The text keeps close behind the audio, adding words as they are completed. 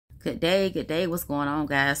Good day. What's going on,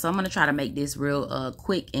 guys? So I'm gonna try to make this real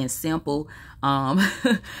quick and simple.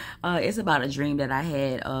 It's about a dream that I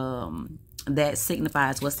had that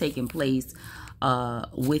signifies what's taking place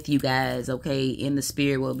with you guys, okay, in the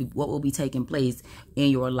spirit. What will be taking place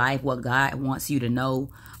in your life, what God wants you to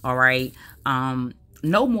know. All right.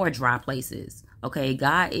 No more dry places. Okay,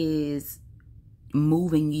 God is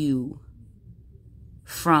moving you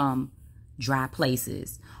from dry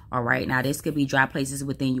places. All right, now this could be dry places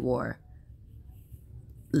within your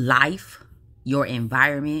life, your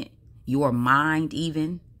environment, your mind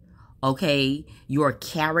even, okay, your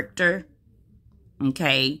character,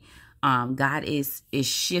 okay. God is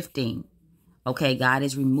shifting, okay. God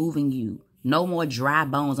is removing you. No more dry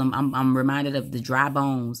bones. I'm reminded of the dry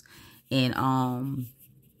bones in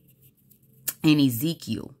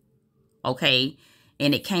Ezekiel, okay,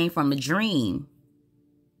 and it came from a dream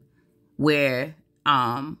where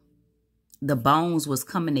the bones was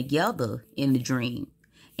coming together in the dream,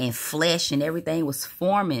 and flesh and everything was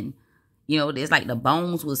forming. You know, it's like the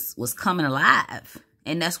bones was coming alive,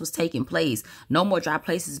 and that's what's taking place. No more dry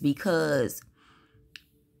places, because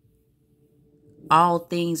all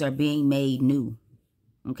things are being made new.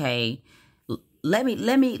 Okay, let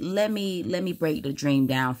me break the dream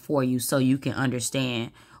down for you so you can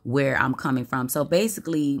understand where I'm coming from. So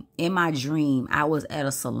basically, in my dream, I was at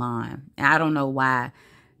a salon. And I don't know why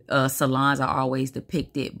salons are always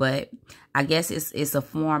depicted, but I guess it's a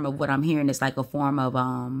form of what I'm hearing. It's like a form of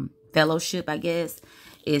fellowship, I guess.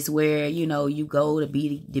 It's where, you know, you go to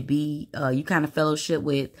be you kind of fellowship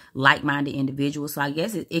with like-minded individuals. So I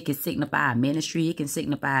guess it can signify a ministry. It can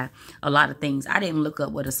signify a lot of things. I didn't look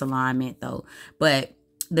up what a salon meant though, but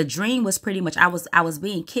the dream was pretty much, I was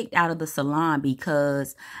being kicked out of the salon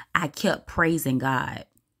because I kept praising God.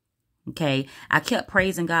 Okay. I kept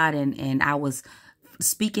praising God, and I was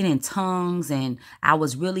speaking in tongues, and I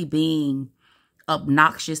was really being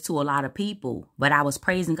obnoxious to a lot of people, but I was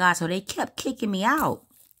praising God. So they kept kicking me out.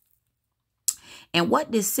 And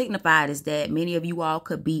what this signified is that many of you all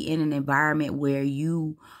could be in an environment where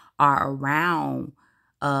you are around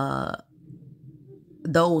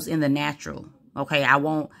those in the natural. Okay,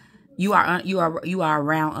 you are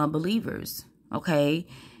around unbelievers. Okay,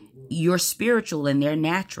 you're spiritual and they're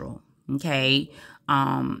natural. Okay,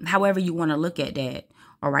 however you want to look at that.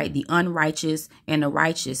 All right, the unrighteous and the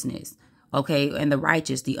righteousness. Okay, and the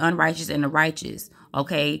righteous, the unrighteous and the righteous.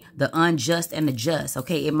 Okay, the unjust and the just.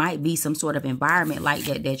 Okay, it might be some sort of environment like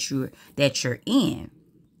that you're in.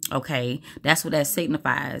 Okay, that's what that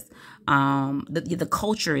signifies. The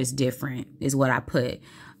culture is different, is what I put.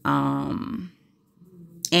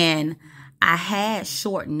 And I had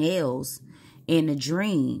short nails in a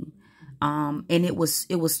dream. And it was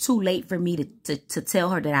too late for me to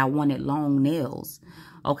tell her that I wanted long nails.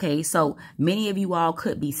 Okay, so many of you all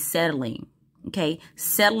could be settling. Okay,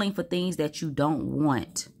 settling for things that you don't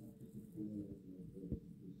want.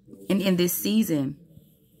 And in this season,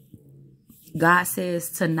 God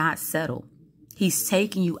says to not settle. He's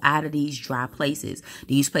taking you out of these dry places.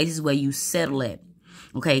 These places where you settle at.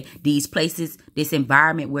 Okay, these places, this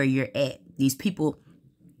environment where you're at. These people,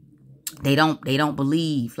 they don't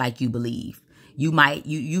believe like you believe.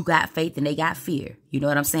 You got faith and they got fear. You know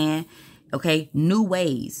what I'm saying? Okay, new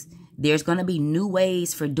ways. There's going to be new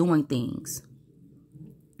ways for doing things.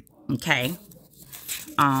 Okay.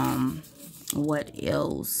 What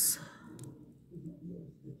else?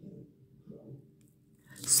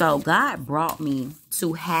 So God brought me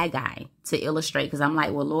to Haggai to illustrate, because I'm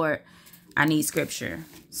like, well, Lord, I need scripture.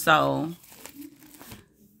 So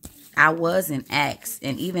I was in Acts,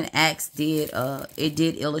 and even Acts did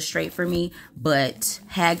illustrate for me, but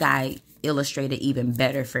Haggai illustrated even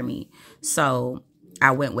better for me. So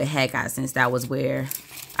I went with Haggai since that was where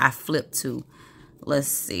I flipped to. Let's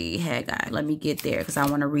see, Haggai. Let me get there because I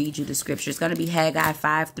want to read you the scripture. It's going to be Haggai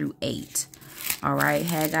 5-8. All right,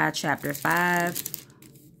 Haggai chapter 5.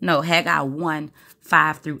 No, Haggai 1,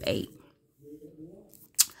 5-8.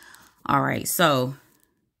 All right, so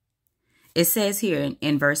it says here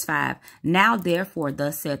in verse 5, now therefore,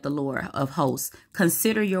 thus saith the Lord of hosts,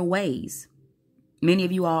 consider your ways. Many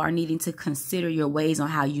of you all are needing to consider your ways on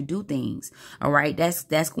how you do things. All right.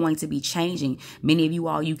 That's going to be changing. Many of you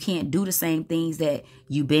all, you can't do the same things that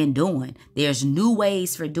you've been doing. There's new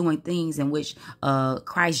ways for doing things in which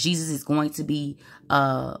Christ Jesus is going to be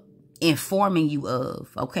informing you of.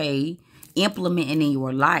 Okay. Implementing in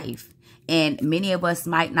your life. And many of us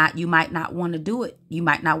you might not want to do it. You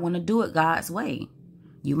might not want to do it God's way.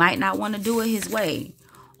 You might not want to do it his way.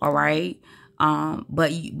 All right.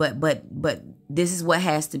 But this is what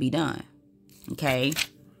has to be done. Okay.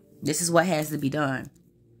 This is what has to be done.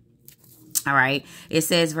 All right. It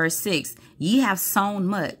says, verse 6, ye have sown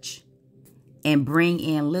much and bring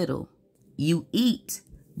in little. You eat,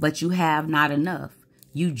 but you have not enough.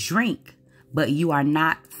 You drink, but you are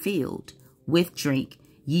not filled with drink.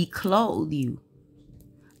 Ye clothe you,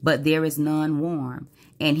 but there is none warm.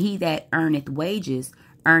 And he that earneth wages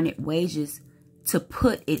to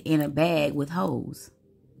put it in a bag with holes.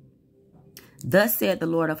 Thus said the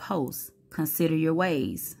Lord of hosts, consider your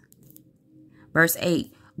ways. Verse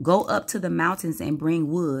 8, go up to the mountains and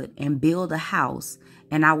bring wood and build a house,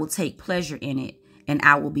 and I will take pleasure in it, and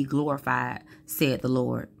I will be glorified, said the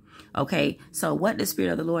Lord. Okay, so what the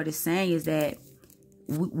Spirit of the Lord is saying is that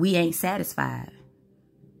we ain't satisfied.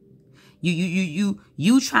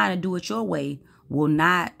 You trying to do it your way will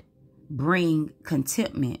not bring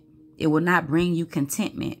contentment. It will not bring you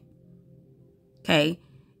contentment. Okay,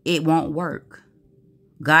 it won't work.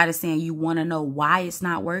 God is saying, you want to know why it's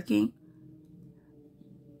not working?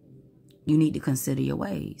 You need to consider your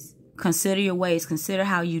ways. Consider your ways. Consider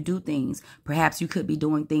how you do things. Perhaps you could be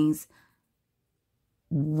doing things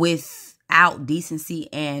without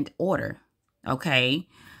decency and order. Okay.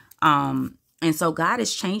 And so God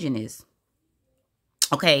is changing this.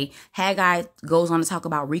 Okay. Haggai goes on to talk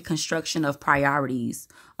about reconstruction of priorities.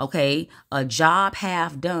 Okay. A job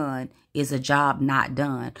half done is a job not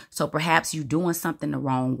done. So perhaps you're doing something the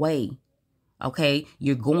wrong way. Okay.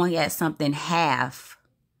 You're going at something half,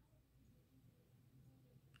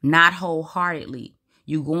 not wholeheartedly.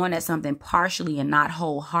 You're going at something partially and not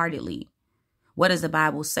wholeheartedly. What does the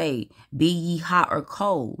Bible say? Be ye hot or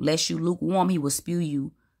cold, lest you lukewarm, he will spew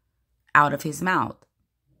you out of his mouth.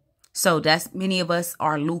 So that's, many of us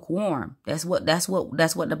are lukewarm. That's what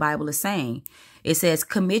the Bible is saying. It says,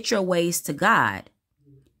 commit your ways to God.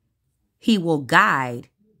 He will guide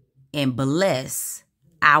and bless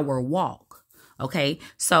our walk. Okay.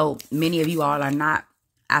 So many of you all are not,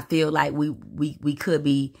 I feel like we could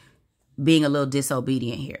be being a little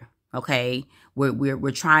disobedient here. Okay.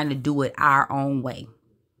 We're trying to do it our own way.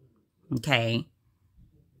 Okay.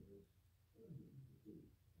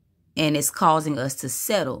 And it's causing us to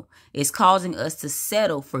settle. It's causing us to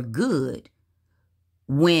settle for good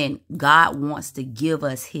when God wants to give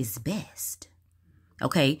us his best.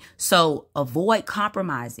 Okay. So avoid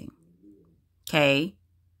compromising. Okay.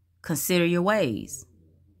 Consider your ways.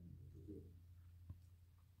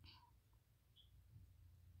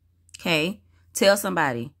 Okay. Tell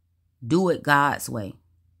somebody, do it God's way.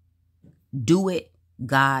 Do it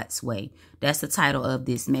God's way. That's the title of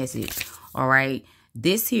this message. All right.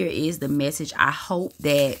 This here is the message. I hope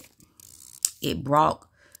that it brought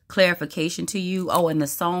clarification to you. Oh, and the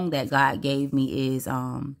song that God gave me is,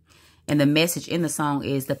 and the message in the song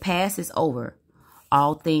is, the past is over.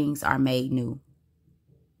 All things are made new.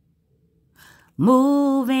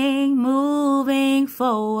 Moving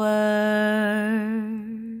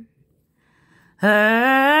forward.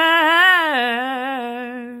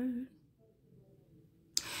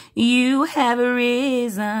 You have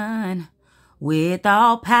risen with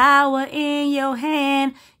all power in your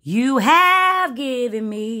hand. You have given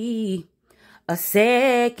me a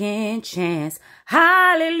second chance.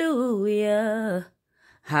 Hallelujah.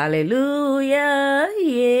 Hallelujah.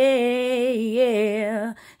 Yeah,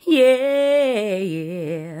 yeah,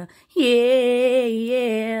 yeah, yeah,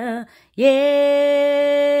 yeah, yeah.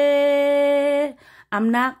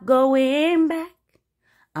 I'm not going back.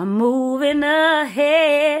 I'm moving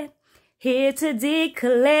ahead, here to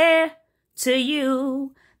declare to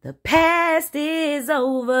you, the past is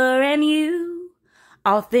over and you,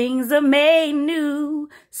 all things are made new.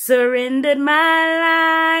 Surrendered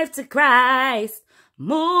my life to Christ,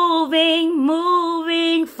 moving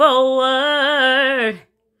forward.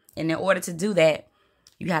 And in order to do that,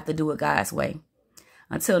 you have to do it God's way.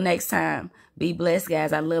 Until next time, be blessed,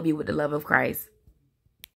 guys. I love you with the love of Christ.